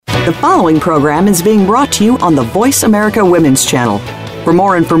The following program is being brought to you on the Voice America Women's Channel. For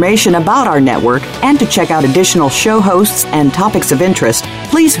more information about our network and to check out additional show hosts and topics of interest,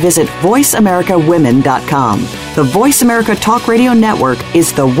 please visit voiceamericawomen.com. The Voice America Talk Radio Network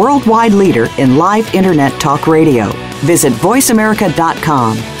is the worldwide leader in live Internet talk radio. Visit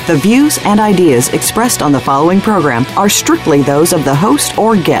voiceamerica.com. The views and ideas expressed on the following program are strictly those of the host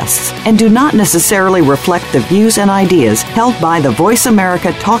or guests and do not necessarily reflect the views and ideas held by the Voice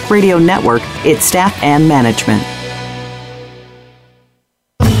America Talk Radio Network, its staff, and management.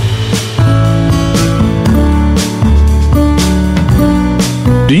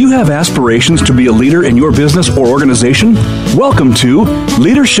 Do you have aspirations to be a leader in your business or organization? Welcome to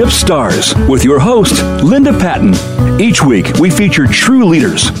Leadership Stars with your host, Linda Patten. Each week, we feature true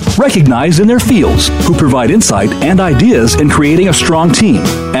leaders, recognized in their fields, who provide insight and ideas in creating a strong team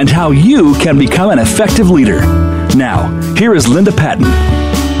and how you can become an effective leader. Now, here is Linda Patten.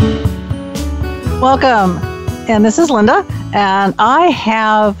 Welcome. And this is Linda. And I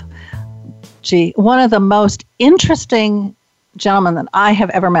have, one of the most interesting gentleman that I have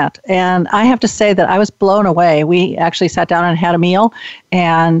ever met. And I have to say that I was blown away. We actually sat down and had a meal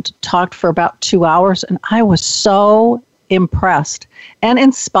and talked for about 2 hours. And I was so impressed and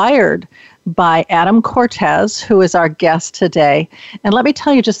inspired by Adam Cortez, who is our guest today. And let me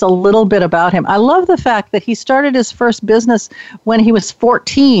tell you just a little bit about him. I love the fact that he started his first business when he was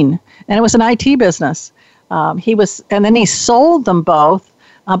 14, and it was an IT business. And then he sold them both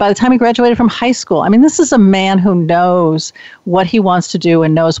by the time he graduated from high school. I mean, this is a man who knows what he wants to do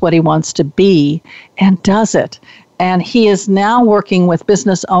and knows what he wants to be and does it. And he is now working with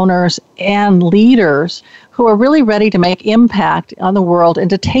business owners and leaders who are really ready to make impact on the world and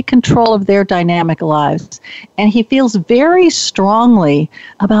to take control of their dynamic lives. And he feels very strongly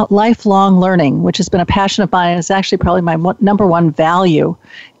about lifelong learning, which has been a passion of mine, and is actually probably my number one value,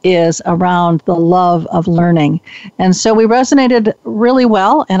 is around the love of learning. And so we resonated really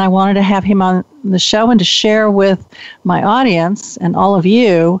well, and I wanted to have him on the show and to share with my audience and all of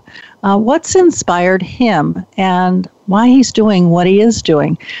you what's inspired him and why he's doing what he is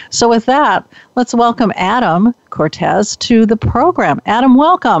doing. So with that, let's welcome Adam Cortez to the program. Adam,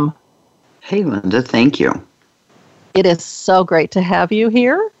 welcome. Hey, Linda. Thank you. It is so great to have you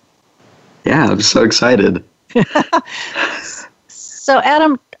here. Yeah, I'm so excited. So,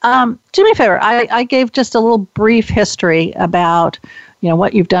 Adam, do me a favor. I gave just a little brief history about,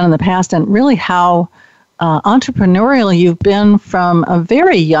 what you've done in the past and really how entrepreneurial you've been from a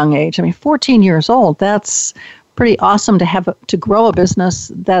very young age. I mean, 14 years old. That's pretty awesome to grow a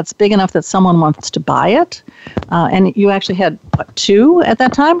business that's big enough that someone wants to buy it. And you actually had, two at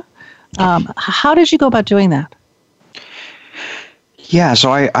that time? How did you go about doing that? Yeah,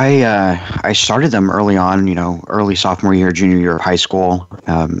 so I started them early on, early sophomore year, junior year of high school.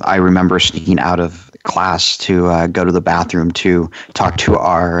 I remember sneaking out of class to go to the bathroom to talk to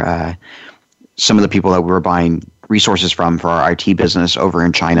our some of the people that we were buying resources from for our IT business over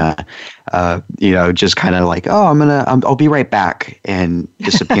in China. Just kind of like, I'll be right back, and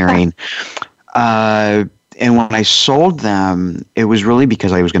disappearing. And when I sold them, it was really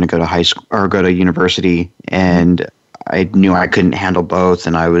because I was going to go to high school or go to university, and I knew I couldn't handle both,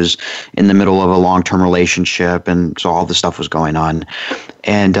 and I was in the middle of a long-term relationship, and so all this stuff was going on.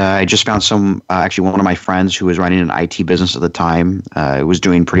 And I just found one of my friends who was running an IT business at the time, was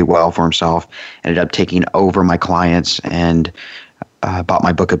doing pretty well for himself, ended up taking over my clients and bought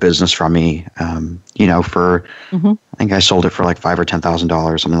my book of business from me, for, I think I sold it for like $5,000 or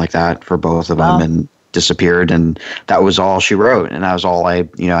 $10,000, something like that, for both of them, and disappeared, and that was all she wrote, and that was all I,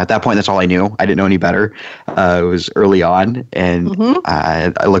 at that point, that's all I knew. I didn't know any better. It was early on, and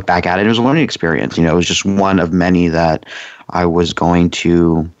I look back at it, it was a learning experience. It was just one of many that I was going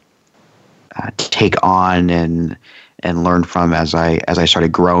to take on and learn from as I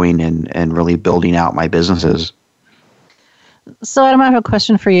started growing and really building out my businesses. So, Adam, I have a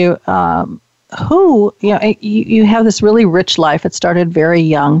question for you. You have this really rich life. It started very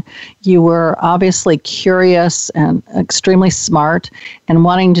young. You were obviously curious and extremely smart and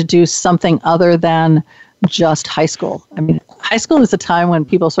wanting to do something other than just high school. I mean, high school is a time when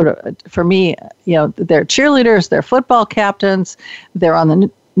people for me, they're cheerleaders, they're football captains, they're on the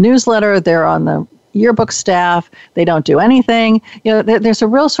newsletter, they're on the yearbook staff, they don't do anything. There's a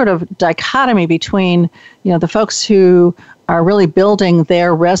real sort of dichotomy between, the folks who are really building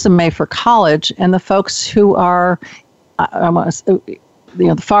their resume for college and the folks who are,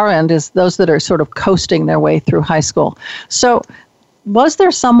 the far end is those that are sort of coasting their way through high school. So was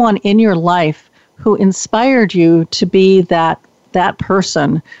there someone in your life who inspired you to be that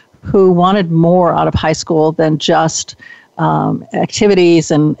person who wanted more out of high school than just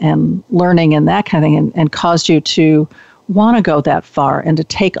activities and learning and that kind of thing, and caused you to want to go that far and to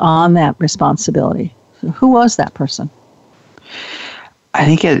take on that responsibility? So who was that person? I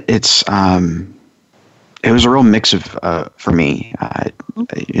think it was a real mix of for me.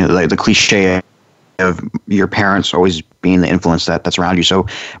 Like the cliche of your parents always being the influence that's around you. So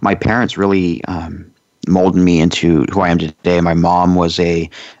my parents really molded me into who I am today. My mom was a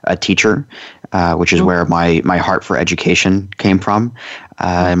teacher, which is where my heart for education came from.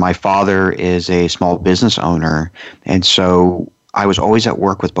 And my father is a small business owner. And so I was always at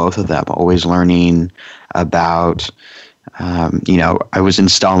work with both of them, always learning about, I was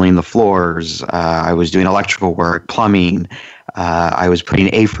installing the floors. I was doing electrical work, plumbing. I was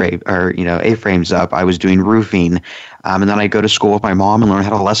putting A-frames up. I was doing roofing. And then I go to school with my mom and learn how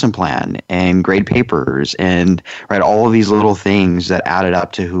to lesson plan and grade papers and write all of these little things that added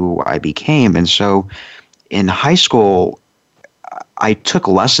up to who I became. And so in high school, I took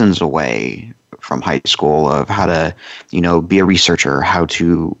lessons away from high school of how to, be a researcher, how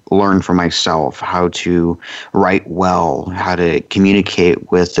to learn for myself, how to write well, how to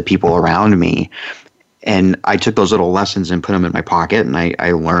communicate with the people around me. And I took those little lessons and put them in my pocket, and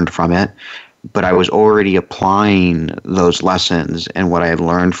I learned from it. But I was already applying those lessons and what I had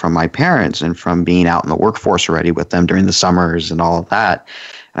learned from my parents and from being out in the workforce already with them during the summers and all of that.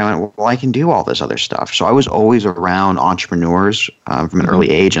 And I went, well, I can do all this other stuff. So I was always around entrepreneurs from an early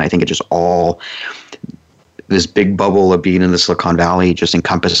age, and I think it just all, this big bubble of being in the Silicon Valley just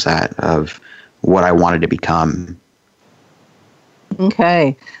encompassed that of what I wanted to become.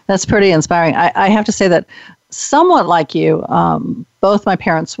 Okay, that's pretty inspiring. I have to say that somewhat like you, both my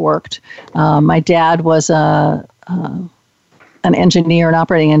parents worked. My dad was an engineer, an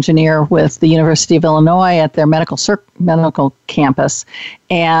operating engineer with the University of Illinois at their medical campus,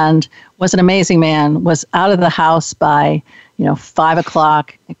 and was an amazing man, was out of the house by 5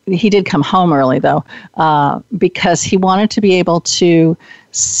 o'clock. He did come home early, though, because he wanted to be able to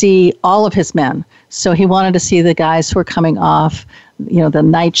see all of his men. So he wanted to see the guys who were coming off, the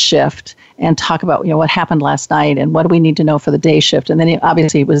night shift and talk about, what happened last night and what do we need to know for the day shift. And then he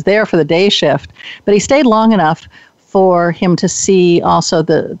obviously was there for the day shift, but he stayed long enough for him to see also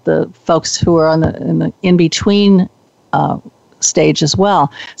the folks who are in the in-between stage as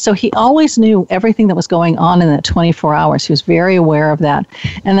well. So he always knew everything that was going on in that 24 hours. He was very aware of that.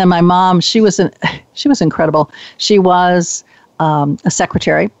 And then my mom, she was incredible. She was a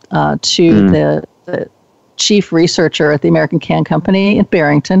secretary to the chief researcher at the American Can Company in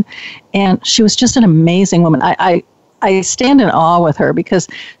Barrington, and she was just an amazing woman. I stand in awe with her because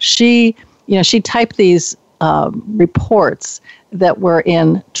she typed these reports that were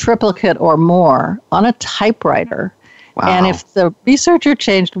in triplicate or more on a typewriter. Wow. And if the researcher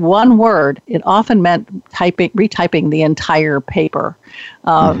changed one word, it often meant retyping the entire paper.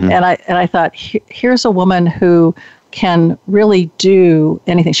 And I thought, here's a woman who can really do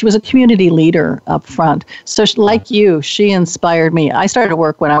anything. She was a community leader up front. So like you, she inspired me. I started to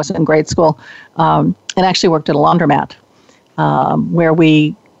work when I was in grade school and actually worked at a laundromat where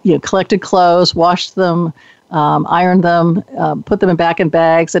we collected clothes, washed them, ironed them, put them back in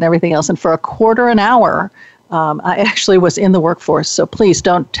bags and everything else. And for a quarter an hour, I actually was in the workforce. So please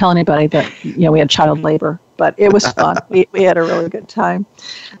don't tell anybody that we had child labor, but it was fun. we had a really good time.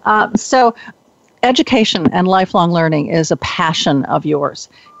 So education and lifelong learning is a passion of yours,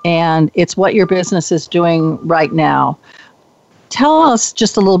 and it's what your business is doing right now. Tell us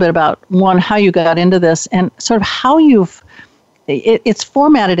just a little bit about, one, how you got into this and sort of how it's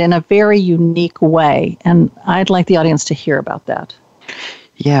formatted in a very unique way, and I'd like the audience to hear about that.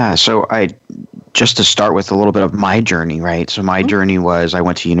 Yeah, so just to start with a little bit of my journey, right? So my journey was I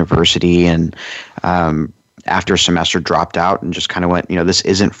went to university and after a semester dropped out and just kind of went, this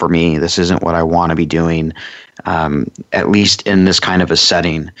isn't for me. This isn't what I want to be doing, at least in this kind of a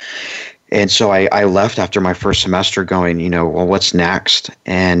setting. And so I left after my first semester going, well, what's next?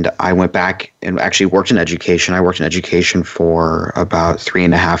 And I went back and actually worked in education. I worked in education for about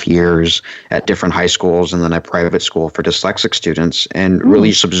 3.5 years at different high schools and then a private school for dyslexic students, and really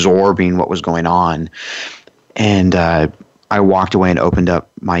just absorbing what was going on. And I walked away and opened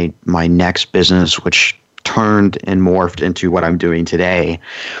up my next business, which turned and morphed into what I'm doing today,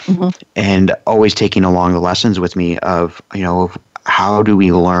 and always taking along the lessons with me of, how do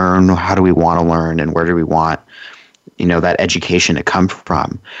we learn? How do we want to learn? And where do we want, that education to come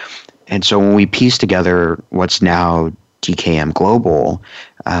from? And so when we piece together what's now DKM Global,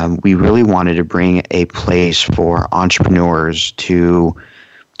 we really wanted to bring a place for entrepreneurs to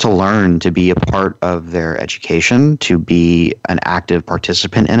learn, to be a part of their education, to be an active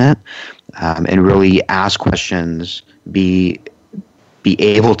participant in it, and really ask questions be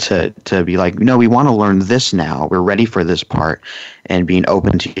able to be like, no, we want to learn this now. We're ready for this part, and being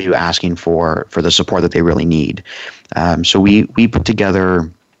open to asking for the support that they really need. So we put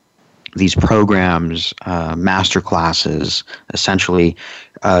together these programs, master classes, essentially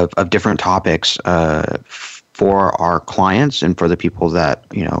of different topics for our clients and for the people that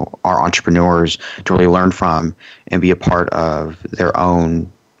are entrepreneurs to really learn from and be a part of their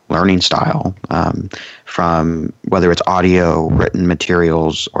own learning style, from whether it's audio, written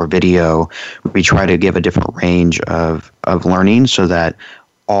materials, or video. We try to give a different range of learning so that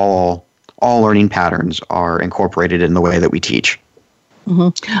all learning patterns are incorporated in the way that we teach.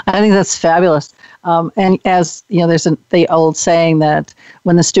 Mm-hmm. I think that's fabulous. And as you know, there's the old saying that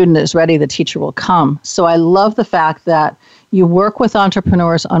when the student is ready, the teacher will come. So I love the fact that you work with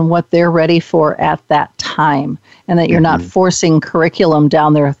entrepreneurs on what they're ready for at that time, and that you're not forcing curriculum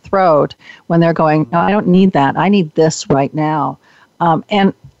down their throat when they're going, no, I don't need that. I need this right now.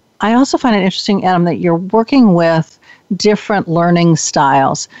 And I also find it interesting, Adam, that you're working with different learning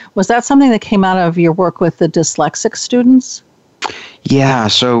styles. Was that something that came out of your work with the dyslexic students? Yeah.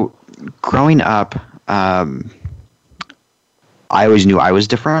 So growing up, I always knew I was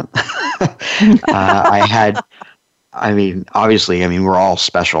different. Obviously, we're all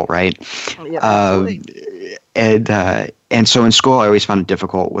special, right? Yeah, and so in school, I always found it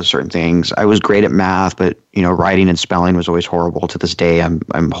difficult with certain things. I was great at math, but writing and spelling was always horrible. To this day,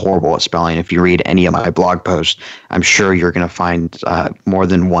 I'm horrible at spelling. If you read any of my blog posts, I'm sure you're going to find more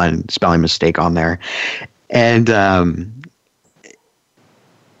than one spelling mistake on there.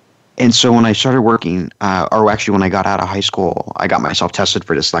 And so when I started working, or actually when I got out of high school, I got myself tested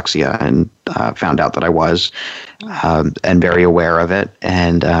for dyslexia and found out that I was, and very aware of it.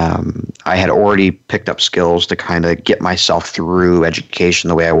 And I had already picked up skills to kind of get myself through education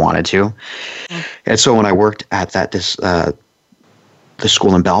the way I wanted to. And so when I worked at the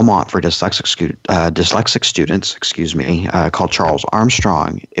school in Belmont for dyslexic students, called Charles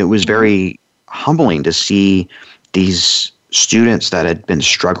Armstrong, it was very humbling to see these students that had been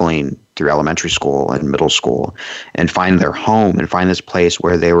struggling through elementary school and middle school and find their home and find this place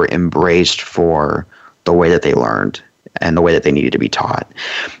where they were embraced for the way that they learned and the way that they needed to be taught,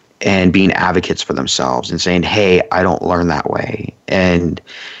 and being advocates for themselves and saying, hey, I don't learn that way. And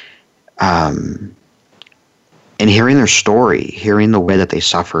hearing their story, hearing the way that they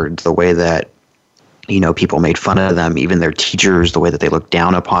suffered, the way that people made fun of them, even their teachers, the way that they looked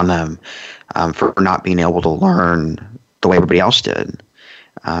down upon them for not being able to learn the way everybody else did.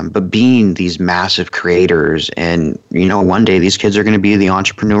 But being these massive creators, and one day these kids are going to be the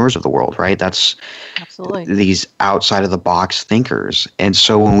entrepreneurs of the world, right? That's absolutely these outside of the box thinkers. And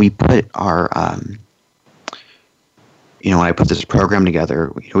so when we put our, when I put this program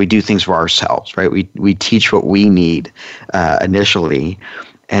together, we do things for ourselves, right? We teach what we need initially.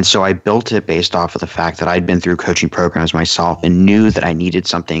 And so I built it based off of the fact that I'd been through coaching programs myself and knew that I needed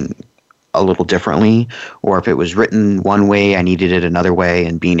something a little differently, or if it was written one way, I needed it another way,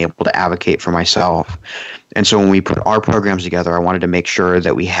 and being able to advocate for myself. And so when we put our programs together, I wanted to make sure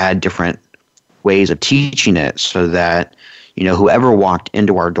that we had different ways of teaching it so that, whoever walked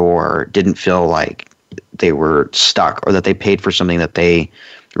into our door didn't feel like they were stuck or that they paid for something that they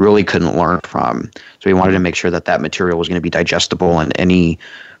really couldn't learn from. So we wanted to make sure that that material was going to be digestible in any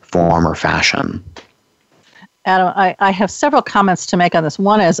form or fashion. Adam, I have several comments to make on this.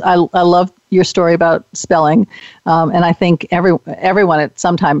 One is I love your story about spelling, and I think everyone at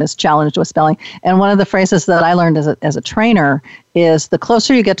some time is challenged with spelling. And one of the phrases that I learned as a trainer is the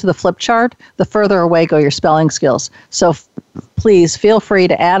closer you get to the flip chart, the further away go your spelling skills. So please feel free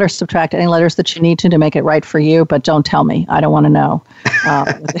to add or subtract any letters that you need to make it right for you, but don't tell me. I don't want to know.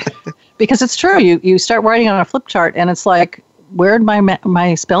 Because it's true. You start writing on a flip chart, and it's like, where'd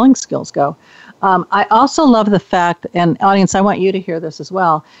my spelling skills go? I also love the fact, and audience, I want you to hear this as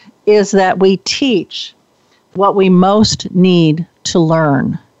well, is that we teach what we most need to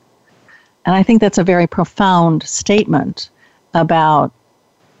learn. And I think that's a very profound statement about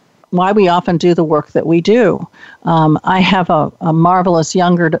why we often do the work that we do. I have a marvelous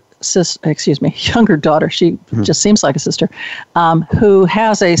younger daughter, she just seems like a sister, who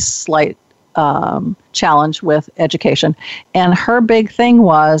has a slight challenge with education. And her big thing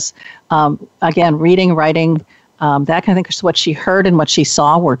was, again, reading, writing, that kind of thing, because what she heard and what she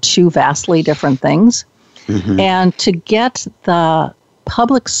saw were two vastly different things. Mm-hmm. And to get the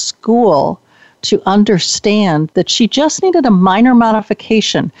public school to understand that she just needed a minor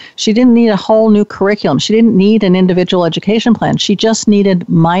modification. She didn't need a whole new curriculum. She didn't need an individual education plan. She just needed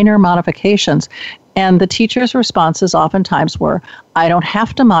minor modifications. And the teacher's responses oftentimes were, I don't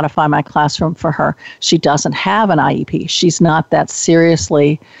have to modify my classroom for her. She doesn't have an IEP. She's not that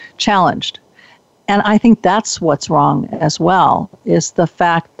seriously challenged. And I think that's what's wrong as well, is the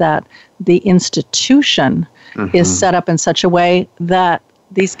fact that the institution is set up in such a way that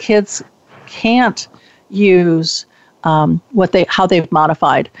these kids can't use how they've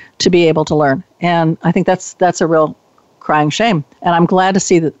modified to be able to learn. And I think that's a real crying shame. And I'm glad to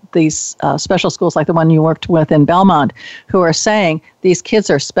see that these special schools like the one you worked with in Belmont, who are saying these kids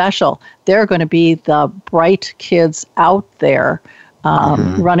are special. They're going to be the bright kids out there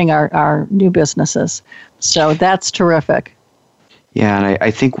running our new businesses. So that's terrific. Yeah, and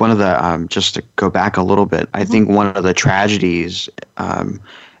I think one of the, just to go back a little bit, I think one of the tragedies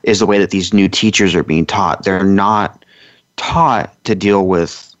is the way that these new teachers are being taught. They're not taught to deal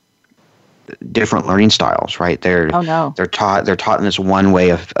with different learning styles, right? They're taught in this one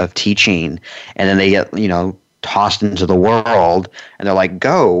way of teaching, and then they get, tossed into the world, and they're like,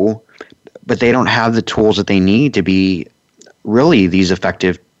 go, but they don't have the tools that they need to be really these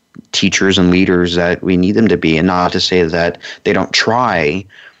effective teachers and leaders that we need them to be. And not to say that they don't try,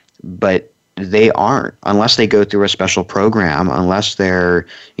 but they aren't, unless they go through a special program, unless they're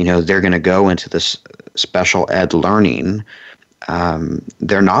going to go into this special ed learning,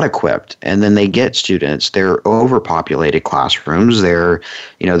 they're not equipped. And then they get students, they're overpopulated classrooms, they're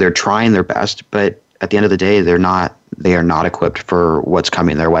trying their best, but at the end of the day, they are not equipped for what's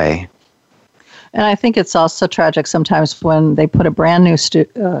coming their way. And I think it's also tragic sometimes when they put a brand new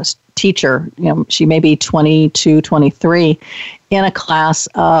teacher, she may be 22, 23, in a class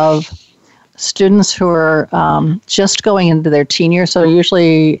of students who are just going into their teen year. So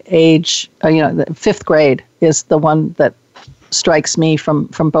usually age, the fifth grade is the one that strikes me from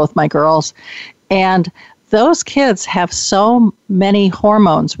both my girls. And those kids have so many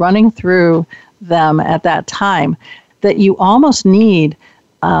hormones running through them at that time that you almost need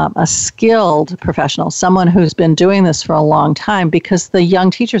a skilled professional, someone who's been doing this for a long time, because the young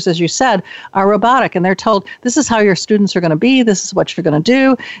teachers, as you said, are robotic, and they're told, this is how your students are going to be, this is what you're going to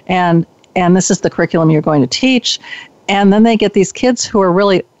do, and this is the curriculum you're going to teach. And then they get these kids who are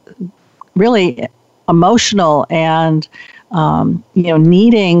really, really emotional and,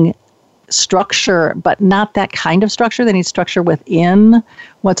 needing structure, but not that kind of structure. They need structure within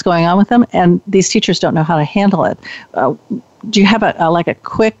what's going on with them, and these teachers don't know how to handle it. Do you have a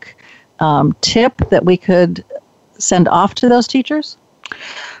quick tip that we could send off to those teachers?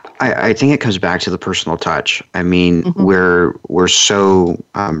 I think it comes back to the personal touch. I mean, we're so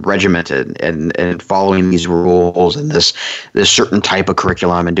regimented and following these rules and this certain type of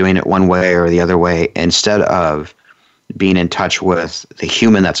curriculum and doing it one way or the other way, instead of being in touch with the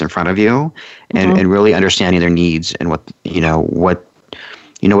human that's in front of you and really understanding their needs and what's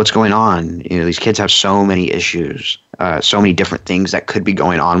going on. These kids have so many issues, so many different things that could be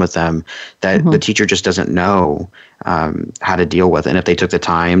going on with them that the teacher just doesn't know how to deal with. And if they took the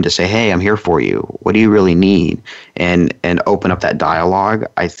time to say, hey, I'm here for you, what do you really need? And open up that dialogue,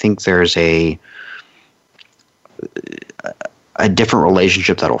 I think there's a different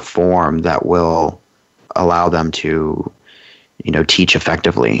relationship that'll form that will allow them to, teach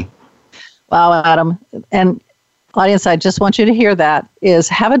effectively. Wow, Adam. And audience, I just want you to hear that, is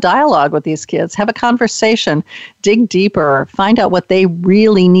have a dialogue with these kids, have a conversation, dig deeper, find out what they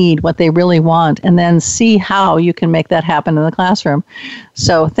really need, what they really want, and then see how you can make that happen in the classroom.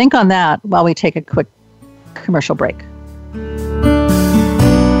 So think on that while we take a quick commercial break.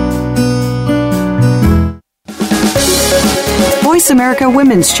 Voice America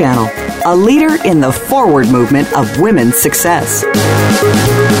Women's Channel, a leader in the forward movement of women's success.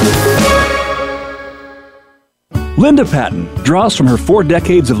 Linda Patten draws from her 4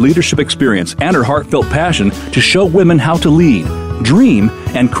 decades of leadership experience and her heartfelt passion to show women how to lead, dream,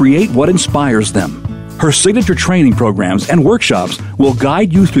 and create what inspires them. Her signature training programs and workshops will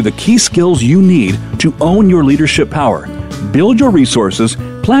guide you through the key skills you need to own your leadership power, build your resources,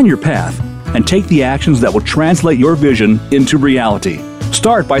 plan your path, and take the actions that will translate your vision into reality.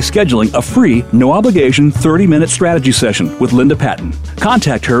 Start by scheduling a free, no-obligation 30-minute strategy session with Linda Patten.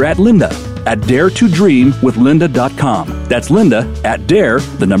 Contact her at linda@daretodreamwithlinda.com. That's Linda at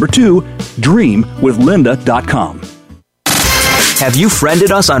dreamwithlinda.com. Have you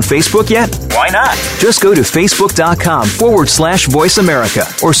friended us on Facebook yet? Why not? Just go to facebook.com/Voice America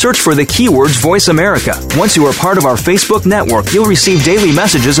or search for the keywords Voice America. Once you are part of our Facebook network, you'll receive daily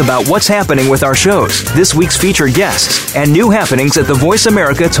messages about what's happening with our shows, this week's featured guests, and new happenings at the Voice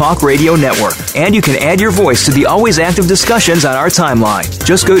America Talk Radio Network. And you can add your voice to the always active discussions on our timeline.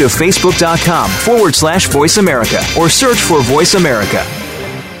 Just go to facebook.com/Voice America or search for Voice America.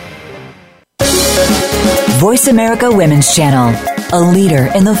 Voice America Women's Channel, a leader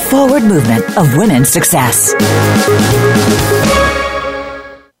in the forward movement of women's success.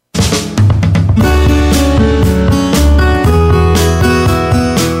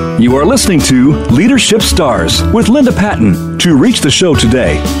 You are listening to Leadership Stars with Linda Patten. To reach the show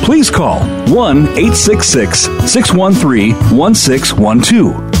today, please call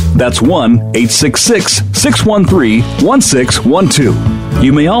 1-866-613-1612. That's 1-866-613-1612.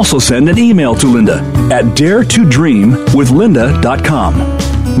 You may also send an email to Linda at daretodreamwithlinda.com.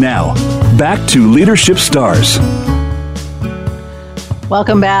 Now, back to Leadership Stars.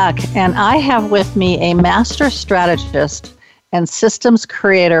 Welcome back. And I have with me a master strategist and systems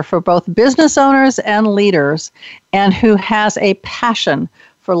creator for both business owners and leaders, and who has a passion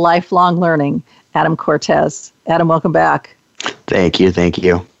for lifelong learning, Adam Cortez. Adam, welcome back. Thank you.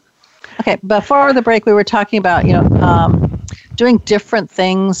 Okay, before the break, we were talking about, doing different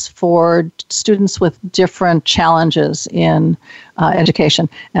things for students with different challenges in education.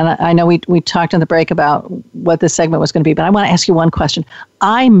 And I know we talked in the break about what this segment was going to be, but I want to ask you one question.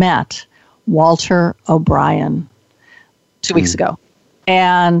 I met Walter O'Brien 2 weeks ago.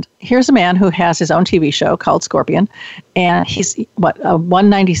 And here's a man who has his own TV show called Scorpion. And he's, a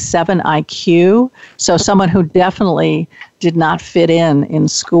 197 IQ. So someone who definitely did not fit in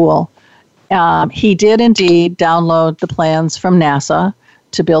school. He did indeed download the plans from NASA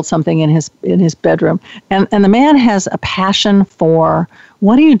to build something in his bedroom. And the man has a passion for,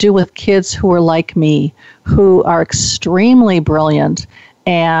 what do you do with kids who are like me, who are extremely brilliant,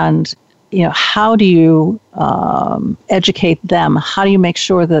 and how do you educate them? How do you make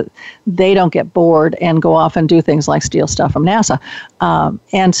sure that they don't get bored and go off and do things like steal stuff from NASA?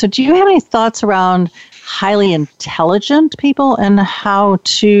 And so do you have any thoughts around highly intelligent people and how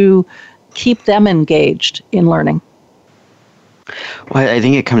to keep them engaged in learning? Well, I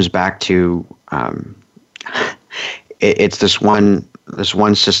think it comes back to it's this one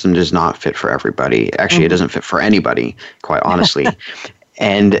system does not fit for everybody. Actually, It doesn't fit for anybody, quite honestly.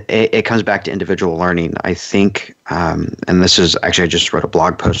 And it comes back to individual learning. I think, and this is actually, I just wrote a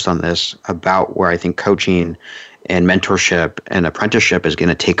blog post on this about where I think coaching and mentorship and apprenticeship is going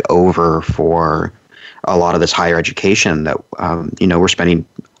to take over for a lot of this higher education that, we're spending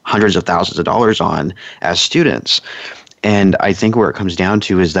hundreds of thousands of dollars on as students. And I think where it comes down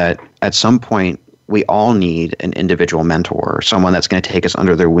to is that at some point, we all need an individual mentor, someone that's going to take us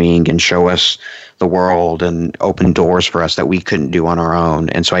under their wing and show us the world and open doors for us that we couldn't do on our own.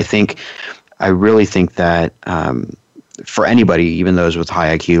 And so I really think that for anybody, even those with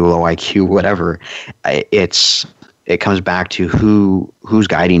high IQ, low IQ, whatever, it comes back to who's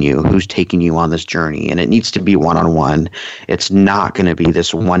guiding you, who's taking you on this journey. And it needs to be one-on-one. It's not going to be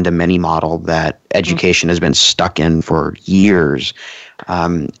this one-to-many model that education has been stuck in for years.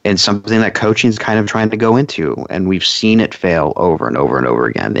 And something that coaching is kind of trying to go into. And we've seen it fail over and over and over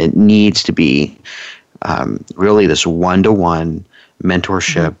again. It needs to be really this one-to-one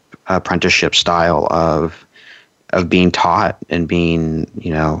mentorship, apprenticeship style of being taught and being,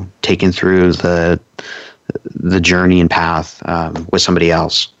 taken through the journey and path with somebody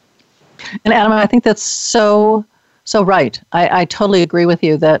else. And Adam, I think that's so right. I totally agree with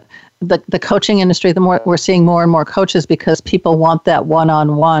you that the coaching industry, the more we're seeing more and more coaches because people want that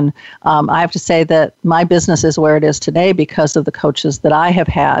one-on-one. I have to say that my business is where it is today because of the coaches that I have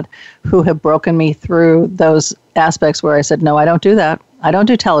had who have broken me through those aspects where I said, no, I don't do that. I don't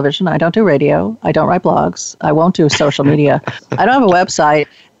do television. I don't do radio. I don't write blogs. I won't do social media. I don't have a website.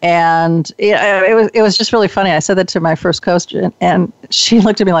 And it was just really funny. I said that to my first coach, and she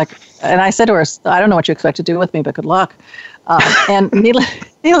looked at me like, and I said to her, I don't know what you expect to do with me, but good luck. And needless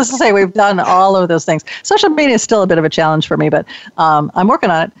to say, we've done all of those things. Social media is still a bit of a challenge for me, but I'm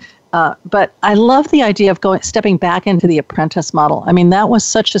working on it. But I love the idea of stepping back into the apprentice model. I mean, that was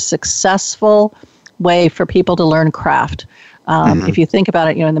such a successful way for people to learn craft. If you think about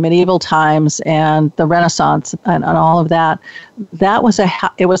it, in the medieval times and the Renaissance and all of that, it was a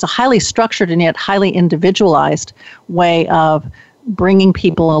highly structured and yet highly individualized way of bringing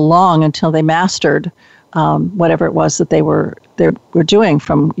people along until they mastered whatever it was that they were doing,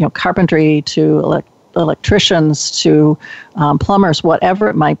 from carpentry to electricians to plumbers, whatever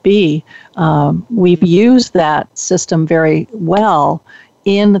it might be. We've used that system very well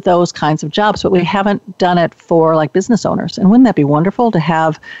in those kinds of jobs, but we haven't done it for like business owners. And wouldn't that be wonderful to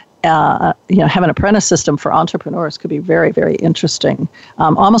have, have an apprentice system for entrepreneurs? Could be very, very interesting.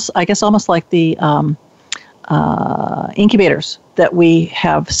 Almost like the incubators that we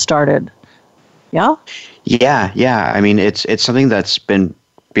have started. Yeah. Yeah. I mean, it's something that's been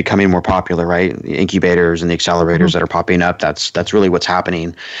becoming more popular, right? The incubators and the accelerators that are popping up. That's really what's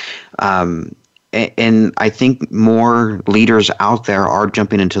happening. And I think more leaders out there are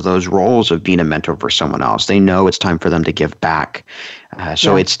jumping into those roles of being a mentor for someone else. They know it's time for them to give back.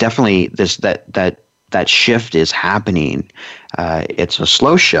 So it's definitely that shift is happening. It's a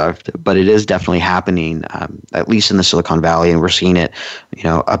slow shift, but it is definitely happening, at least in the Silicon Valley. And we're seeing it,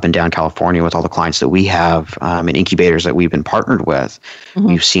 up and down California with all the clients that we have and incubators that we've been partnered with. Mm-hmm.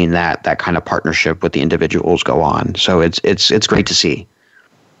 We've seen that kind of partnership with the individuals go on. So it's great to see.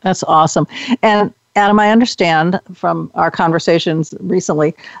 That's awesome. And Adam, I understand from our conversations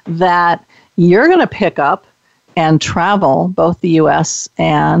recently that you're going to pick up and travel both the U.S.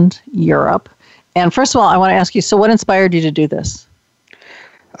 and Europe. And first of all, I want to ask you, so what inspired you to do this?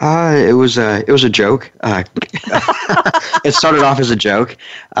 It was a joke. It started off as a joke,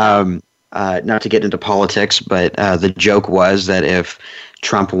 not to get into politics, but the joke was that if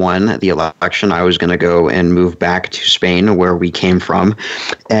Trump won the election, I was going to go and move back to Spain, where we came from,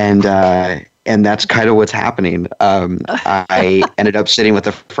 and that's kind of what's happening. I ended up sitting with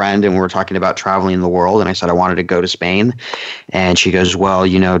a friend, and we were talking about traveling the world, and I said I wanted to go to Spain, and she goes, "Well,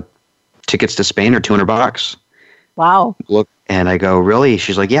 tickets to Spain are $200." Wow. Look, and I go, "Really?"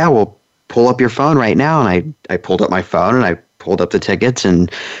 She's like, "Yeah, well, pull up your phone right now." And I pulled up my phone and I pulled up the tickets,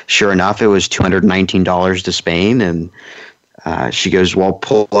 and sure enough, it was $219 to Spain. And she goes, "Well,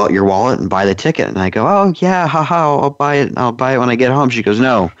 pull out your wallet and buy the ticket." And I go, "Oh yeah, haha, I'll buy it. I'll buy it when I get home." She goes,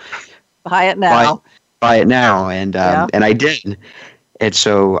 "No, buy it now. Buy it now." And and I did. And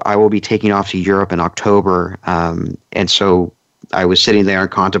so I will be taking off to Europe in October. And so I was sitting there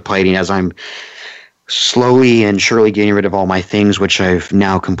and contemplating as I'm slowly and surely getting rid of all my things, which I've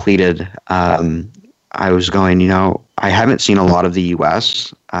now completed. I was going, I haven't seen a lot of the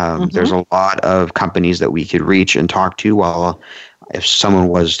U.S. There's a lot of companies that we could reach and talk to while if someone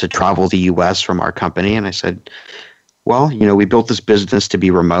was to travel the U.S. from our company. And I said, well, we built this business to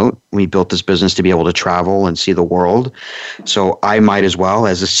be remote. We built this business to be able to travel and see the world. So I might as well,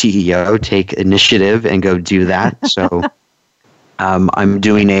 as a CEO, take initiative and go do that. So I'm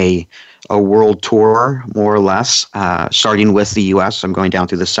doing a world tour, more or less, starting with the U.S. I'm going down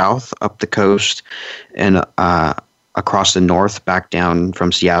through the south, up the coast, and across the north, back down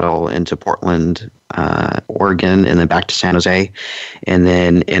from Seattle into Portland, Oregon, and then back to San Jose. And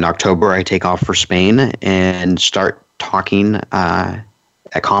then in October, I take off for Spain and start talking at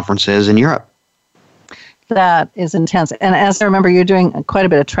conferences in Europe. That is intense. And as I remember, you're doing quite a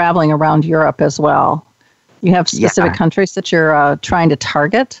bit of traveling around Europe as well. You have specific countries that you're trying to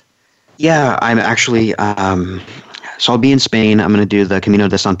target? Yeah, I'm actually, so I'll be in Spain. I'm going to do the Camino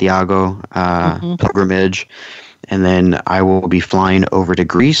de Santiago pilgrimage. And then I will be flying over to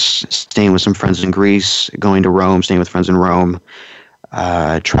Greece, staying with some friends in Greece, going to Rome, staying with friends in Rome,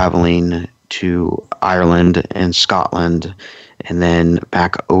 traveling to Ireland and Scotland, and then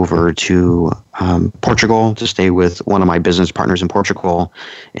back over to Portugal to stay with one of my business partners in Portugal,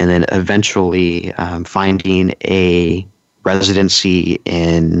 and then eventually finding a residency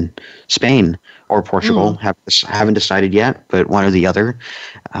in Spain or Portugal. Haven't decided yet, but one or the other.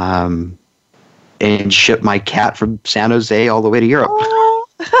 And ship my cat from San Jose all the way to Europe.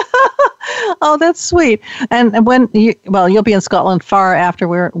 Oh, that's sweet. And when you'll be in Scotland far after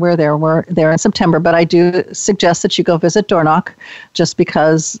we're there. We're there in September, but I do suggest that you go visit Dornoch, just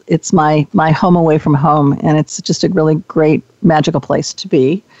because it's my home away from home, and it's just a really great, magical place to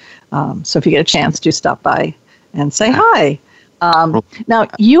be. So if you get a chance, do stop by and say hi. Now,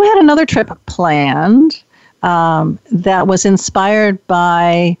 you had another trip planned that was inspired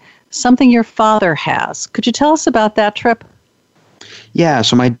by something your father has. Could you tell us about that trip? Yeah,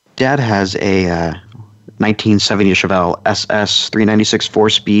 so my dad has a 1970 Chevelle SS 396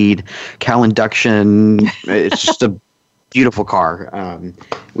 4-speed Cal induction. It's just a beautiful car.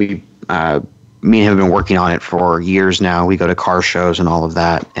 Me and him have been working on it for years now. We go to car shows and all of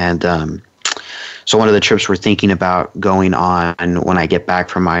that. And so one of the trips we're thinking about going on when I get back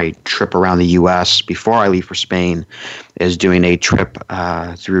from my trip around the U.S. before I leave for Spain is doing a trip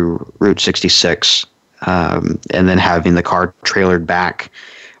through Route 66 and then having the car trailered back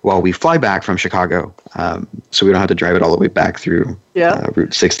while we fly back from Chicago, so we don't have to drive it all the way back through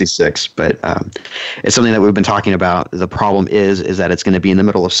Route 66. But it's something that we've been talking about. The problem is that it's going to be in the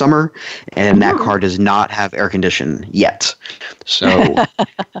middle of summer, and that car does not have air conditioning yet. So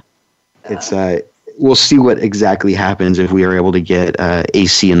it's we'll see what exactly happens if we are able to get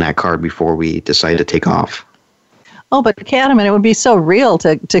AC in that car before we decide to take off. Oh, but Adam, it would be so real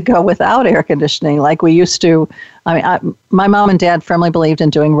to go without air conditioning like we used to. My mom and dad firmly believed in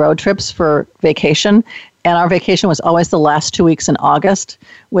doing road trips for vacation, and our vacation was always the last 2 weeks in August,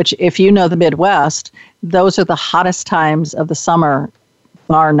 which, if you know the Midwest, those are the hottest times of the summer,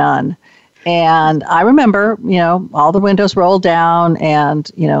 bar none. And I remember, all the windows rolled down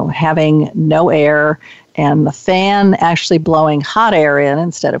and, having no air and the fan actually blowing hot air in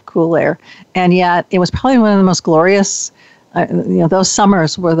instead of cool air. And yet it was probably one of the most glorious, those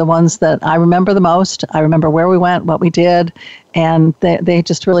summers were the ones that I remember the most. I remember where we went, what we did, and they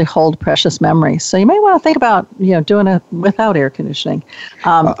just really hold precious memories. So you may want to think about, doing it without air conditioning.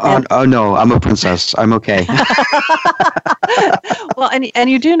 Oh no, I'm a princess. I'm okay. Well, and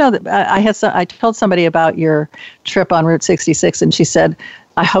you do know that I told somebody about your trip on Route 66, and she said,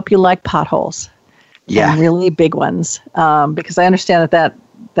 "I hope you like potholes." Yeah, and really big ones, because I understand that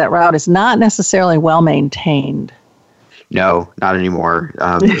route is not necessarily well maintained. No, not anymore.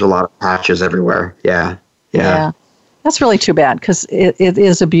 There's a lot of patches everywhere. Yeah. That's really too bad, because it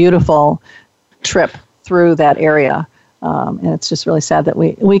is a beautiful trip through that area. And it's just really sad that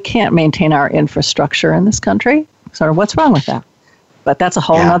we can't maintain our infrastructure in this country. Sort of what's wrong with that? But that's a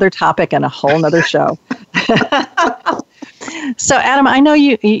whole other topic and a whole other show. So, Adam, I know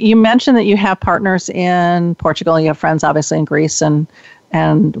you mentioned that you have partners in Portugal. You have friends, obviously, in Greece and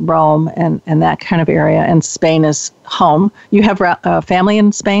Rome and that kind of area. And Spain is home. You have family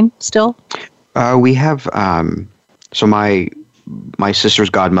in Spain still? We have, so my sister's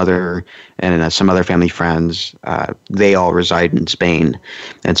godmother and some other family friends, they all reside in Spain.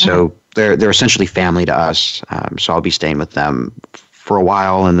 And so they're essentially family to us. So I'll be staying with them for a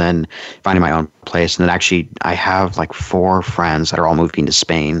while and then finding my own place. And then actually I have like 4 friends that are all moving to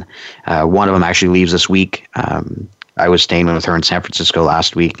Spain. One of them actually leaves this week. I was staying with her in San Francisco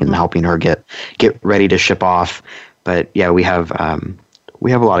last week and helping her get ready to ship off. But yeah, we have a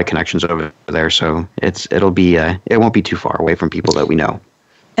lot of connections over there, so it won't be too far away from people that we know.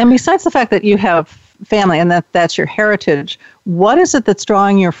 And besides the fact that you have family and that's your heritage, what is it that's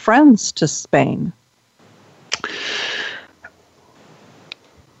drawing your friends to Spain?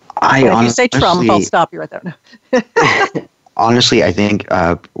 If you say Trump, I'll stop you right there. Honestly, I think,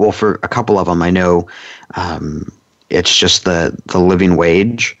 for a couple of them, I know it's just the living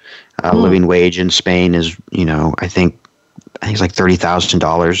wage. Living wage in Spain is, I think it's like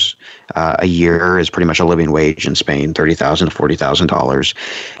 $30,000 a year is pretty much a living wage in Spain, $30,000 to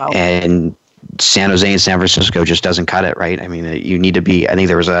 $40,000. Wow. And San Jose and San Francisco just doesn't cut it, right? I mean, you need to be, I think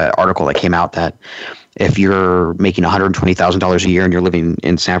there was an article that came out that if you're making $120,000 a year and you're living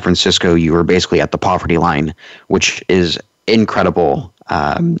in San Francisco, you are basically at the poverty line, which is incredible.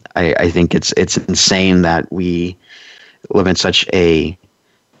 I think it's insane that we live in such a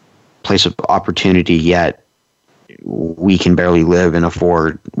place of opportunity, yet we can barely live and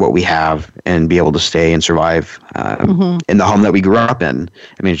afford what we have and be able to stay and survive in the home that we grew up in.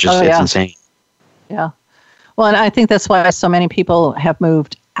 I mean, it's insane. Yeah. Well, and I think that's why so many people have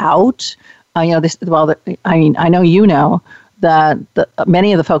moved out. I know that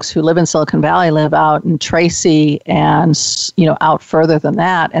many of the folks who live in Silicon Valley live out in Tracy and, out further than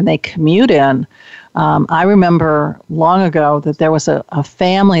that, and they commute in. I remember long ago that there was a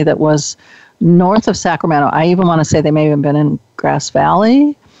family that was north of Sacramento. I even want to say they may have been in Grass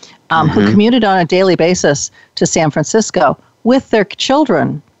Valley, who commuted on a daily basis to San Francisco with their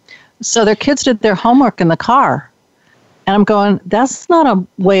children. So their kids did their homework in the car. And I'm going, that's not a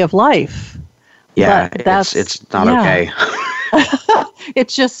way of life. Yeah, it's not okay. It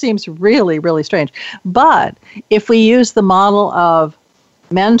just seems really, really strange. But if we use the model of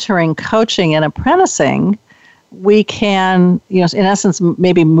mentoring, coaching, and apprenticing, we can, in essence,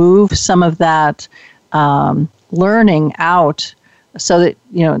 maybe move some of that learning out so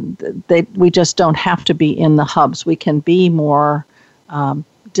that we just don't have to be in the hubs. We can be more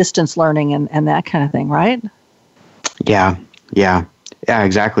distance learning and that kind of thing, right? Yeah,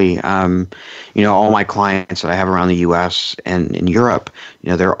 exactly. All my clients that I have around the U.S. and in Europe,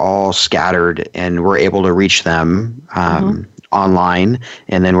 they're all scattered, and we're able to reach them online,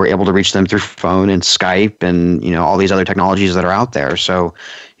 and then we're able to reach them through phone and Skype and, all these other technologies that are out there. So,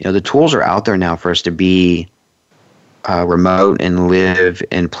 the tools are out there now for us to be remote and live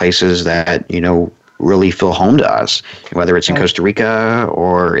in places that, really feel home to us, whether it's in Costa Rica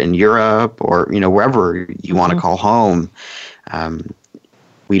or in Europe or, wherever you want to call home.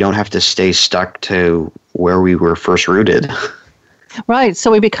 We don't have to stay stuck to where we were first rooted. Right.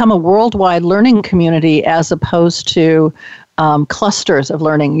 So we become a worldwide learning community as opposed to clusters of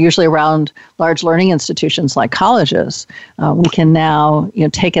learning, usually around large learning institutions like colleges. We can now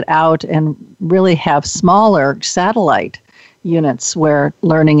take it out and really have smaller satellite units where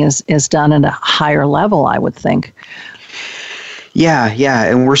learning is done at a higher level, I would think. Yeah.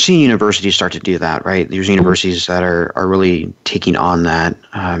 And we're seeing universities start to do that, right? There's universities that are really taking on that.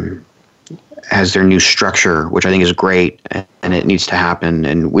 has their new structure, which I think is great, and it needs to happen.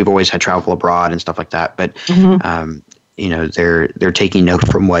 And we've always had travel abroad and stuff like that. But they're taking note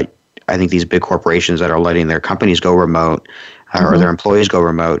from what I think these big corporations that are letting their companies go remote or their employees go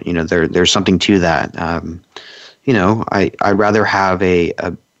remote. There's something to that. I'd rather have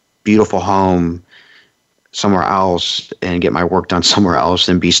a beautiful home somewhere else and get my work done somewhere else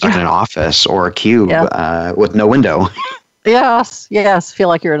than be stuck in an office or a cube with no window. Yes. Feel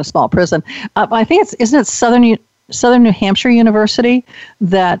like you're in a small prison. I think isn't it Southern New Hampshire University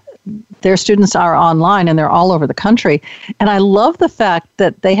that their students are online and they're all over the country. And I love the fact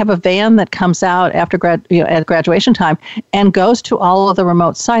that they have a van that comes out after at graduation time and goes to all of the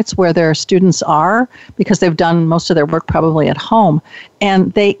remote sites where their students are, because they've done most of their work probably at home.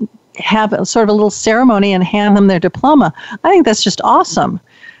 And they have a sort of a little ceremony and hand them their diploma. I think that's just awesome.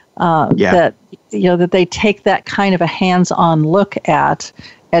 That they take that kind of a hands-on look at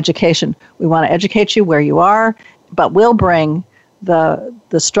education. We want to educate you where you are, but we'll bring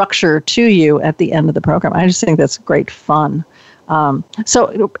the structure to you at the end of the program. I just think that's great fun.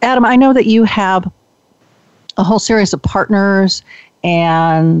 So, Adam, I know that you have a whole series of partners,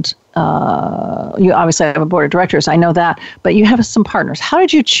 and you obviously have a board of directors. I know that, but you have some partners. How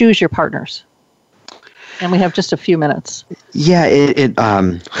did you choose your partners? And we have just a few minutes. Yeah,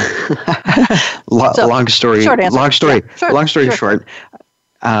 long story. Short answer. Long story short.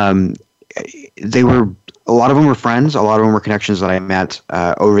 They were. A lot of them were friends. A lot of them were connections that I met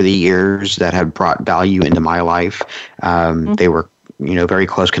over the years that have brought value into my life. They were, very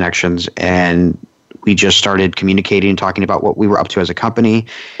close connections, and we just started communicating and talking about what we were up to as a company,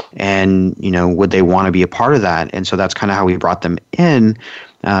 and would they want to be a part of that? And so that's kind of how we brought them in.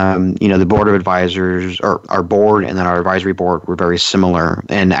 The board of advisors, or our board, and then our advisory board were very similar.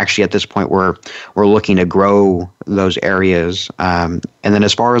 And actually, at this point, we're looking to grow those areas. And then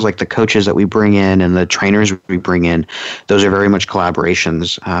as far as like the coaches that we bring in and the trainers we bring in, those are very much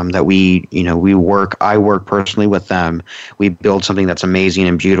collaborations that we work. I work personally with them. We build something that's amazing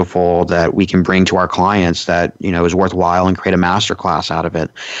and beautiful that we can bring to our clients that is worthwhile, and create a masterclass out of it.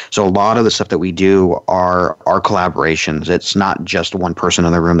 So a lot of the stuff that we do are collaborations. It's not just one person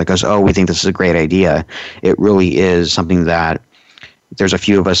in the room that goes, "Oh, we think this is a great idea." It really is something that there's a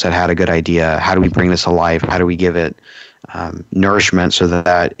few of us that had a good idea. How do we bring this to life? How do we give it nourishment so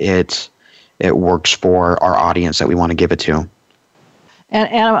that it works for our audience that we want to give it to?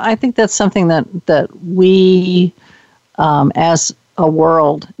 And I think that's something that we, as a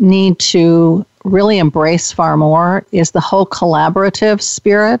world, need to really embrace far more, is the whole collaborative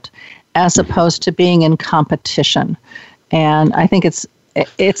spirit as opposed to being in competition. And I think it's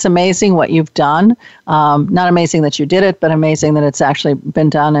amazing what you've done. Not amazing that you did it, but amazing that it's actually been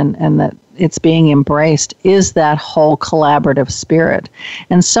done and that it's being embraced, is that whole collaborative spirit.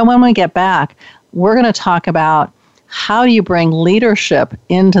 And so when we get back, we're going to talk about how do you bring leadership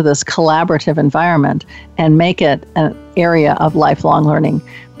into this collaborative environment and make it an area of lifelong learning.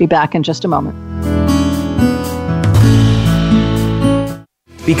 Be back in just a moment.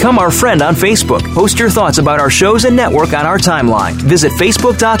 Become our friend on Facebook. Post your thoughts about our shows and network on our timeline. Visit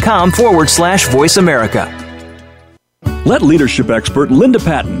facebook.com/Voice America. Let leadership expert Linda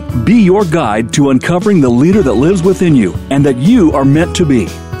Patten be your guide to uncovering the leader that lives within you and that you are meant to be.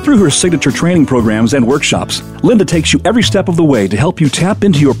 Through her signature training programs and workshops, Linda takes you every step of the way to help you tap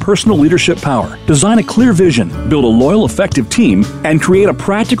into your personal leadership power, design a clear vision, build a loyal, effective team, and create a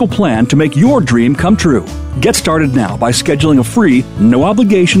practical plan to make your dream come true. Get started now by scheduling a free,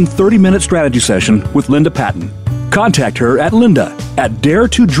 no-obligation 30-minute strategy session with Linda Patten. Contact her at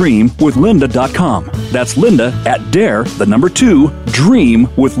linda@daretodreamwithlinda.com. That's Linda at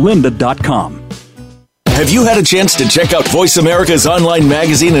dreamwithlinda.com. Have you had a chance to check out Voice America's online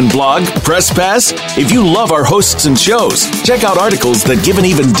magazine and blog, Press Pass? If you love our hosts and shows, check out articles that give an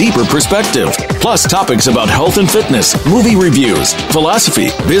even deeper perspective. Plus topics about health and fitness, movie reviews,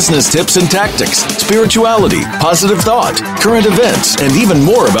 philosophy, business tips and tactics, spirituality, positive thought, current events, and even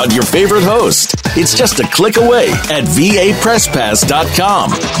more about your favorite host. It's just a click away at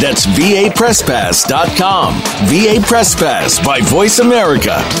vapresspass.com. That's vapresspass.com. VA Press Pass by Voice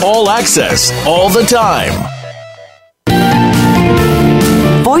America. All access, all the time.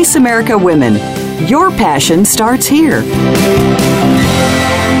 Voice America Women. Your passion starts here.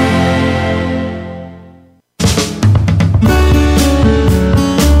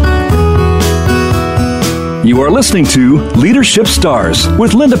 You are listening to Leadership Stars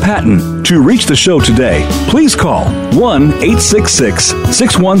with Linda Patten. To reach the show today, please call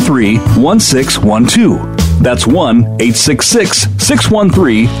 1-866-613-1612. That's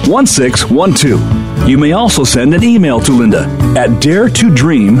 1-866-613-1612. You may also send an email to Linda at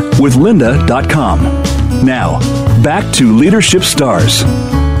daretodreamwithlinda.com. Now, back to Leadership Stars.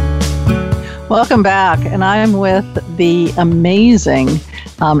 Welcome back, and I'm with the amazing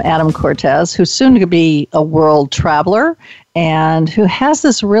Adam Cortez, who's soon to be a world traveler and who has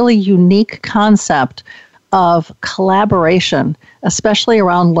this really unique concept of collaboration, especially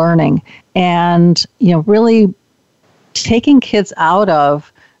around learning, and really taking kids out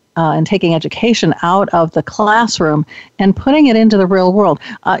of and taking education out of the classroom and putting it into the real world.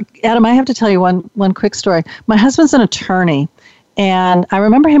 Adam, I have to tell you one quick story. My husband's an attorney, and I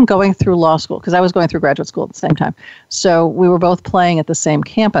remember him going through law school because I was going through graduate school at the same time. So we were both playing at the same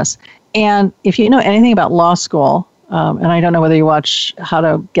campus. And if you know anything about law school, and I don't know whether you watch How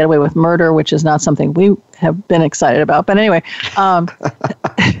to Get Away with Murder, which is not something we have been excited about. But anyway,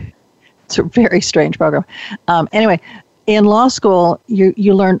 it's a very strange program. Anyway, in law school,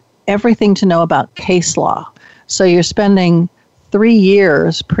 you learn everything to know about case law. So you're spending 3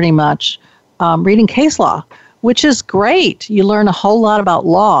 years pretty much reading case law, which is great. You learn a whole lot about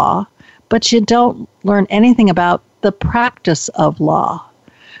law, but you don't learn anything about the practice of law.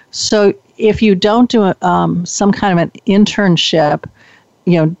 So if you don't do some kind of an internship,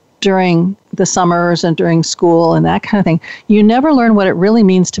 during the summers and during school and that kind of thing, you never learn what it really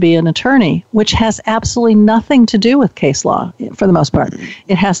means to be an attorney, which has absolutely nothing to do with case law for the most part.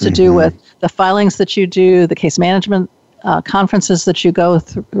 It has to do with the filings that you do, the case management conferences that you go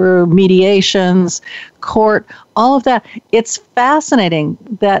through, mediations, court, all of that. It's fascinating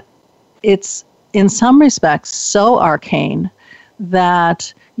that it's, in some respects, so arcane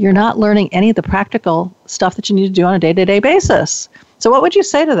that you're not learning any of the practical stuff that you need to do on a day-to-day basis. So what would you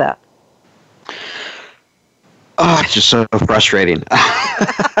say to that? Oh, it's just so frustrating.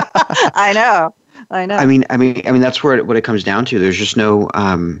 I know. I mean, that's what it comes down to. There's just no,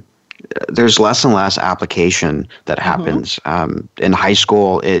 there's less and less application that happens. In high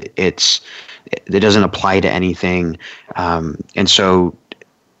school, it doesn't apply to anything, and then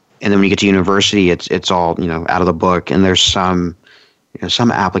when you get to university, it's all out of the book, and there's some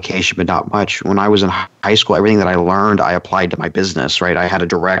application, but not much. When I was in high school, everything that I learned, I applied to my business, right? I had a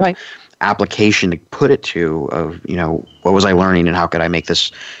direct application to put it to of, what was I learning and how could I make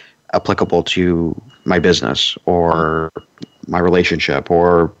this applicable to my business or my relationship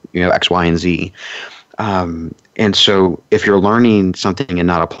or, X, Y, and Z. And so if you're learning something and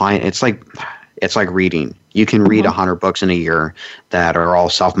not applying, it's like reading. You can read 100 books in a year that are all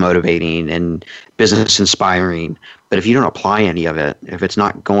self-motivating and business inspiring, but if you don't apply any of it, if it's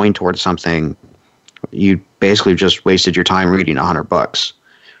not going towards something, you basically just wasted your time reading 100 books.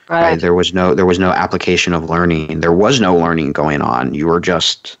 Right? There was no application of learning. There was no learning going on. You were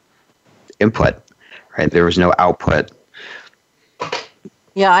just input, right? There was no output.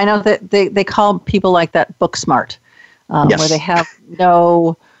 Yeah, I know that they call people like that book smart, yes. Where they have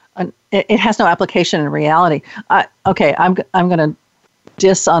no. It has no application in reality. Okay, I'm going to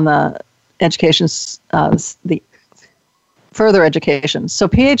diss on the education's the further education. So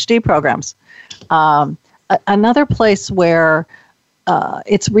PhD programs, another place where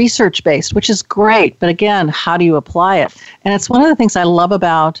it's research based, which is great. But again, how do you apply it? And it's one of the things I love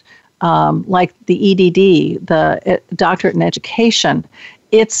about like the EDD, the doctorate in education.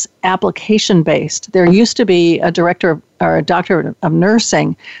 It's application based. There used to be a director or a doctorate of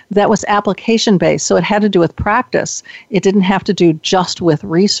nursing that was application based. So it had to do with practice. It didn't have to do just with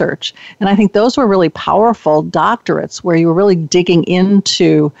research. And I think those were really powerful doctorates where you were really digging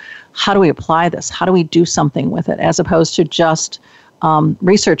into how do we apply this? How do we do something with it as opposed to just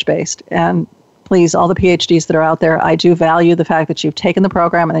research based? And please, all the PhDs that are out there, I do value the fact that you've taken the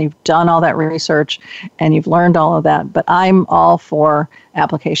program and you've done all that research and you've learned all of that. But I'm all for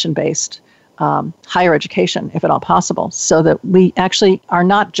application-based higher education, if at all possible, so that we actually are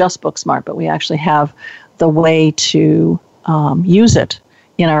not just book smart, but we actually have the way to use it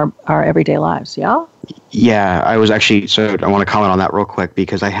in our everyday lives. Yeah? Yeah, I want to comment on that real quick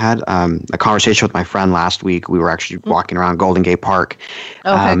because I had a conversation with my friend last week. We were actually walking around Golden Gate Park,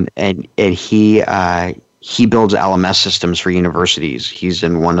 and he builds LMS systems for universities. He's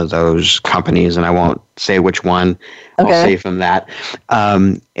in one of those companies, and I won't say which one. Okay. I'll save him that.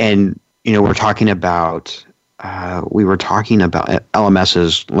 And we're talking about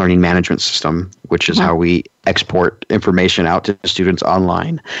LMS's learning management system, which is how we export information out to students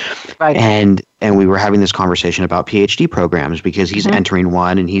online. Right. And we were having this conversation about PhD programs because he's entering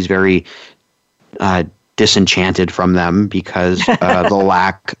one and he's very disenchanted from them because the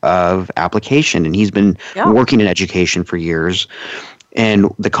lack of application. And he's been working in education for years.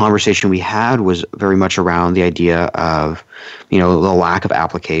 And the conversation we had was very much around the idea of, the lack of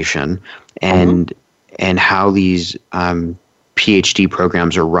application and and how these PhD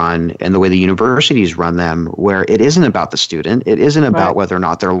programs are run and the way the universities run them, where it isn't about the student. It isn't about whether or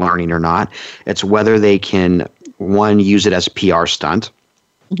not they're learning or not. It's whether they can, one, use it as a PR stunt,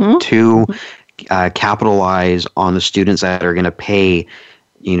 two, capitalize on the students that are going to pay,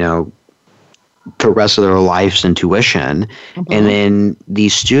 the rest of their lives in tuition. And then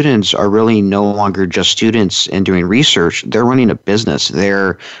these students are really no longer just students and doing research. They're running a business.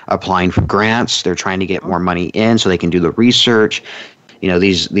 They're applying for grants. They're trying to get more money in so they can do the research.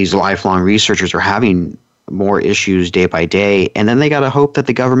 These lifelong researchers are having more issues day by day. And then they got to hope that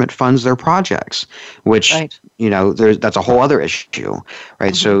the government funds their projects, which, that's a whole other issue,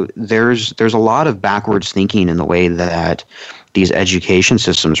 right? So there's a lot of backwards thinking in the way that these education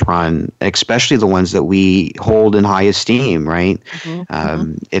systems run, especially the ones that we hold in high esteem, right?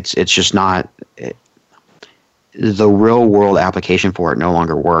 It's just not the real world application for it no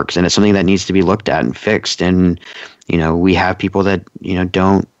longer works, and it's something that needs to be looked at and fixed. And we have people that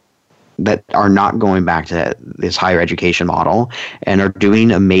that are not going back to this higher education model and are doing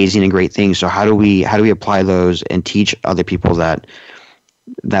amazing and great things. So how do we apply those and teach other people that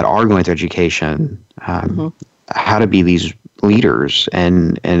are going through education how to be these leaders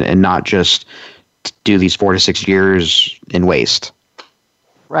and not just do these 4 to 6 years in waste.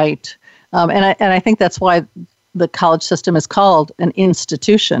 Right. And I think that's why the college system is called an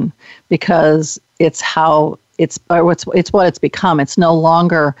institution, because it's what it's become. It's no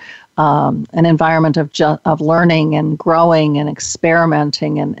longer an environment of learning and growing and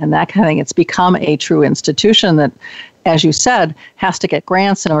experimenting and that kind of thing. It's become a true institution that, as you said, has to get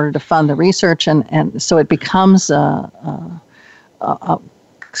grants in order to fund the research, and so it becomes a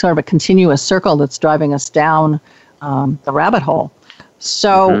sort of a continuous circle that's driving us down the rabbit hole.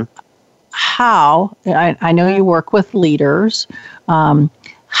 So how, I know you work with leaders,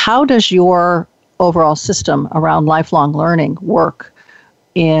 how does your overall system around lifelong learning work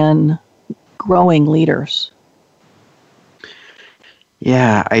in growing leaders?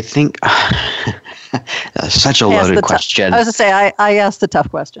 Yeah, I think such a loaded question. I was going to say, I ask the tough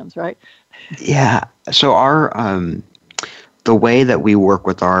questions, right? Yeah. So our the way that we work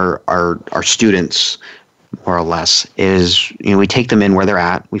with our students, more or less, is we take them in where they're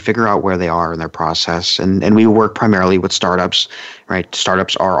at. We figure out where they are in their process, and we work primarily with startups. Right,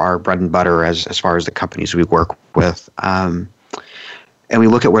 startups are our bread and butter as far as the companies we work with. And we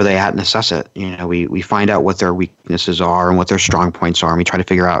look at where they at and assess it. We find out what their weaknesses are and what their strong points are, and we try to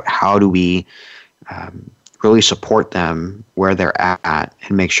figure out how do we really support them where they're at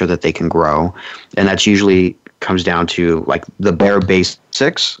and make sure that they can grow. And that's usually comes down to like the bare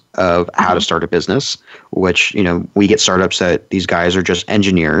basics of how to start a business, which, we get startups that these guys are just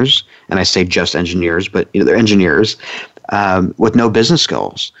engineers. And I say just engineers, but they're engineers with no business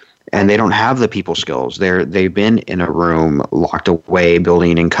skills. And they don't have the people skills. They've been in a room locked away,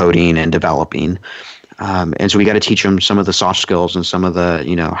 building and coding and developing. And so we got to teach them some of the soft skills and some of the,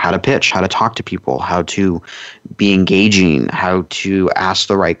 how to pitch, how to talk to people, how to be engaging, how to ask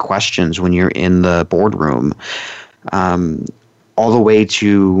the right questions when you're in the boardroom, all the way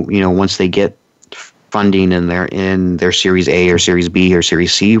to, once they get funding and they're in their Series A or Series B or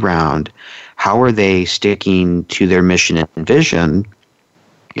Series C round, how are they sticking to their mission and vision?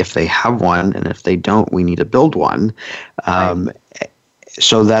 If they have one, and if they don't, we need to build one,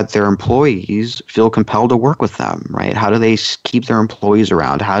 so that their employees feel compelled to work with them, right? How do they keep their employees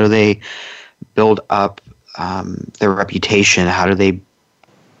around? How do they build up their reputation? How do they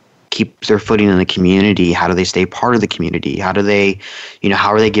keep their footing in the community? How do they stay part of the community? How do they,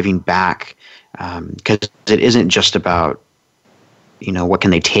 how are they giving back? Because it isn't just about, what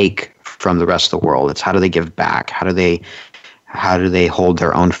can they take from the rest of the world? It's how do they give back? How do they hold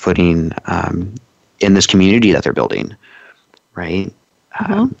their own footing in this community that they're building, right?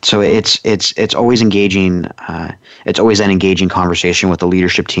 So it's always engaging. It's always an engaging conversation with the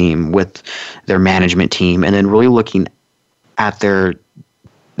leadership team, with their management team, and then really looking at their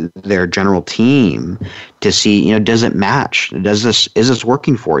general team to see, does it match? Is this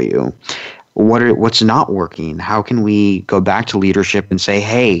working for you? What's not working? How can we go back to leadership and say,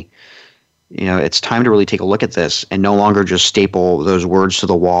 hey, it's time to really take a look at this and no longer just staple those words to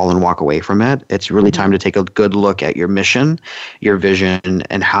the wall and walk away from it. It's really time to take a good look at your mission, your vision,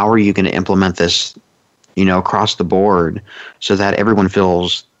 and how are you going to implement this, across the board so that everyone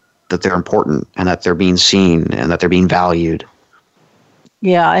feels that they're important and that they're being seen and that they're being valued.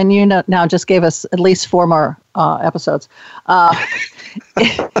 Yeah, and now just gave us at least 4 more episodes.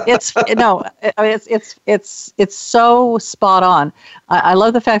 It's so spot on. I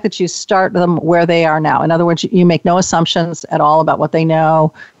love the fact that you start them where they are now. In other words, you make no assumptions at all about what they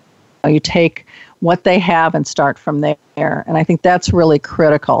know. You take what they have and start from there. And I think that's really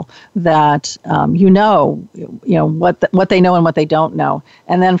critical, that you know what they know and what they don't know.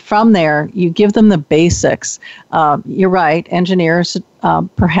 And then from there, you give them the basics. You're right, engineers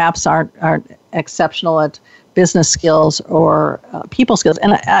perhaps aren't exceptional at business skills or people skills.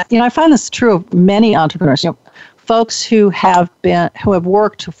 And I find this true of many entrepreneurs. Folks who have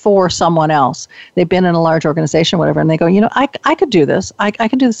worked for someone else. They've been in a large organization, whatever, and they go, I could do this. I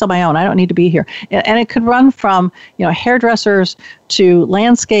can do this on my own. I don't need to be here. And it could run from, hairdressers to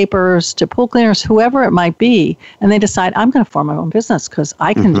landscapers to pool cleaners, whoever it might be. And they decide, I'm going to form my own business because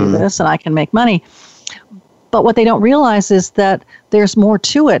I can do this and I can make money. But what they don't realize is that there's more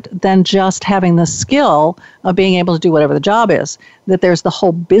to it than just having the skill of being able to do whatever the job is, that there's the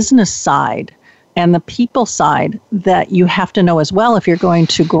whole business side and the people side that you have to know as well if you're going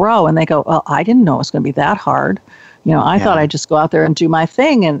to grow. And they go, well, I didn't know it was going to be that hard. I thought I'd just go out there and do my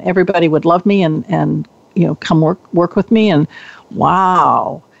thing and everybody would love me and come work with me. And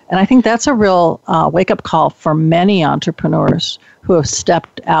wow. And I think that's a real wake-up call for many entrepreneurs who have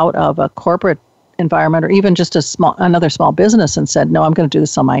stepped out of a corporate environment or even just another small business and said, no, I'm going to do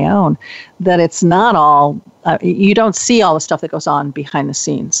this on my own. That it's not all, you don't see all the stuff that goes on behind the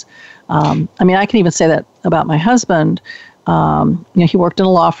scenes. I can even say that about my husband. He worked in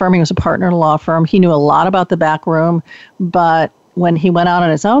a law firm. He was a partner in a law firm. He knew a lot about the back room, but when he went out on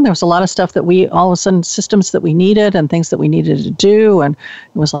his own, there was a lot of stuff that all of a sudden, systems that we needed and things that we needed to do. And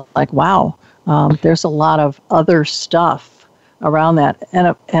it was like, wow, there's a lot of other stuff around that.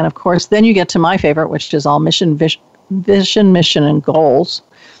 And of course, then you get to my favorite, which is all mission, and goals.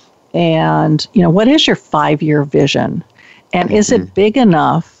 And, what is your 5-year vision? And is it big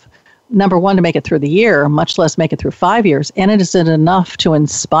enough, number one, to make it through the year, much less make it through 5 years? And is it enough to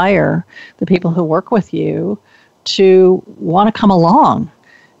inspire the people who work with you to want to come along?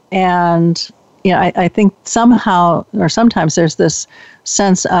 And, I think somehow or sometimes there's this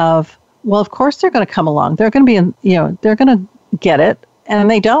sense of, well, of course they're going to come along. They're going to be, they're going to get it, and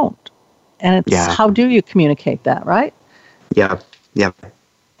they don't. And it's how do you communicate that, right? Yeah,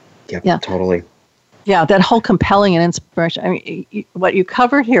 totally. Yeah, that whole compelling and inspiration. What you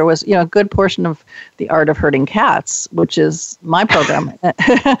covered here was, a good portion of The Art of Herding Cats, which is my program,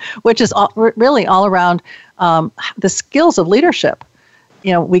 which is really all around the skills of leadership.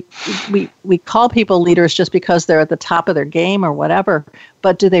 We call people leaders just because they're at the top of their game or whatever,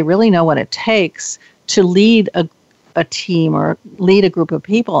 but do they really know what it takes to lead a team or lead a group of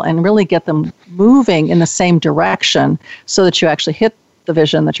people and really get them moving in the same direction so that you actually hit the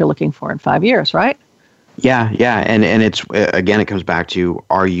vision that you're looking for in 5 years, right? Yeah. And it's, again, it comes back to,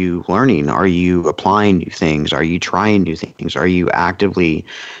 are you learning? Are you applying new things? Are you trying new things? Are you actively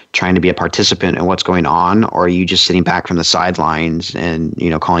trying to be a participant in what's going on? Or are you just sitting back from the sidelines and,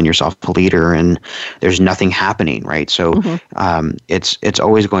 calling yourself a leader and there's nothing happening, right? So it's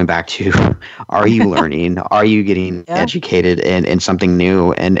always going back to, are you learning? Are you getting educated in something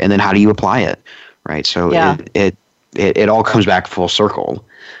new? And then how do you apply it, right? So it all comes back full circle.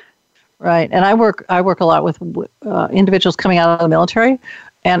 Right, and I work a lot with individuals coming out of the military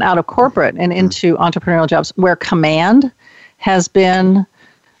and out of corporate and into entrepreneurial jobs where command has been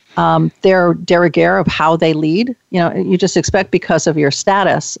their de rigueur of how they lead. You just expect because of your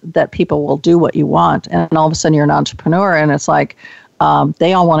status that people will do what you want, and all of a sudden you're an entrepreneur, and it's like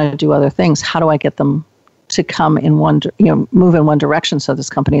they all want to do other things. How do I get them to come in move in one direction so this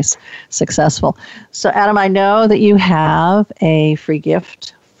company is successful? So, Adam, I know that you have a free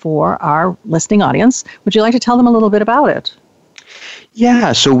gift for our listening audience. Would you like to tell them a little bit about it?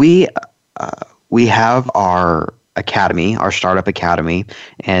 Yeah, so we have our academy, our startup academy,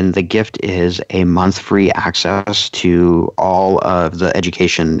 and the gift is a month free access to all of the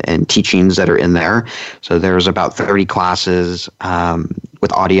education and teachings that are in there. So there's about 30 classes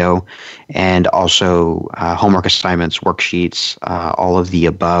with audio and also homework assignments, worksheets, all of the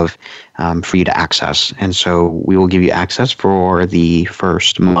above for you to access. And so we will give you access for the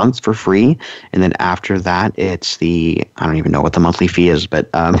first month for free. And then after that, it's I don't even know what the monthly fee is, but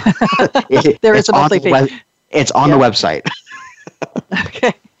there is a monthly fee. It's on the website.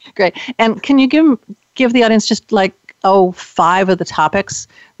 Okay, great. And can you give the audience just 5 of the topics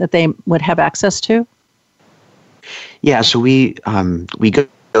that they would have access to? Yeah, so we go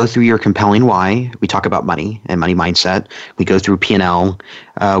through your compelling why. We talk about money and money mindset. We go through P&L.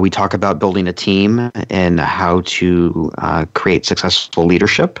 We talk about building a team and how to create successful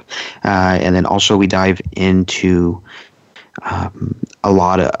leadership. And then also we dive into a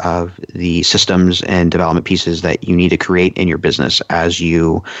lot of the systems and development pieces that you need to create in your business as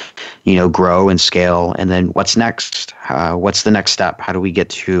you grow and scale. And then what's next? What's the next step? How do we get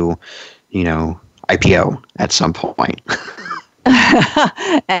to, IPO at some point.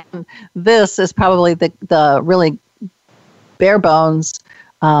 And this is probably the really bare bones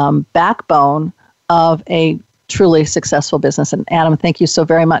backbone of a truly successful business. And Adam, thank you so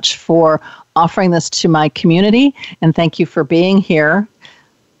very much for offering this to my community, and thank you for being here.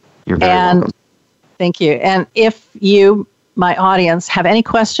 You're very welcome. Thank you. And if you, my audience, have any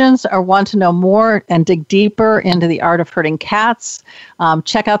questions or want to know more and dig deeper into the art of herding cats,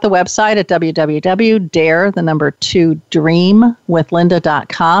 check out the website at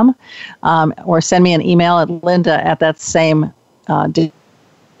www.dare2dreamwithlinda.com, or send me an email at linda at that same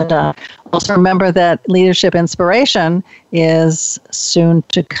Also remember that Leadership Inspiration is soon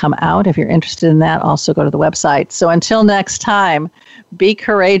to come out. If you're interested in that, also go to the website. So until next time, be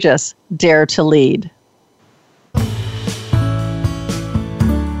courageous, dare to lead.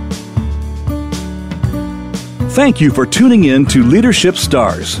 Thank you for tuning in to Leadership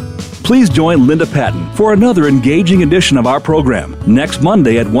Stars. Please join Linda Patten for another engaging edition of our program next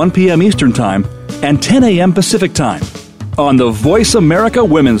Monday at 1 p.m. Eastern Time and 10 a.m. Pacific Time on the Voice America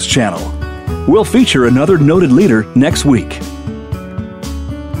Women's Channel. We'll feature another noted leader next week.